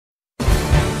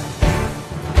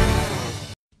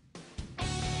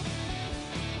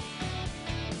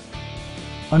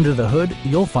Under the hood,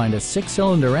 you'll find a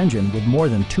 6-cylinder engine with more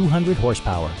than 200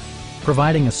 horsepower,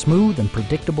 providing a smooth and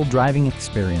predictable driving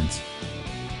experience.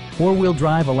 4-wheel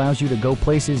drive allows you to go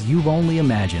places you've only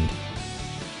imagined.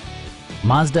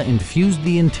 Mazda infused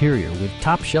the interior with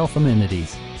top-shelf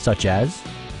amenities such as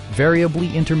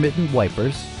variably intermittent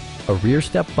wipers, a rear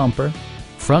step bumper,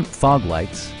 front fog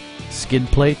lights, skid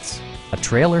plates, a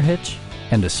trailer hitch,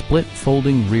 and a split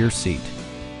folding rear seat.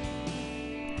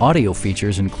 Audio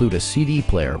features include a CD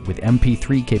player with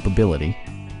MP3 capability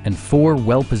and 4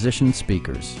 well-positioned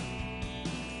speakers.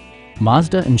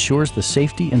 Mazda ensures the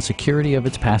safety and security of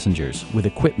its passengers with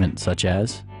equipment such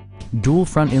as dual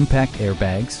front impact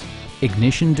airbags,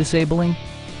 ignition disabling,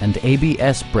 and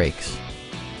ABS brakes.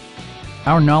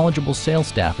 Our knowledgeable sales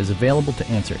staff is available to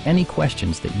answer any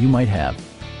questions that you might have.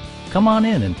 Come on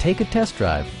in and take a test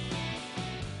drive.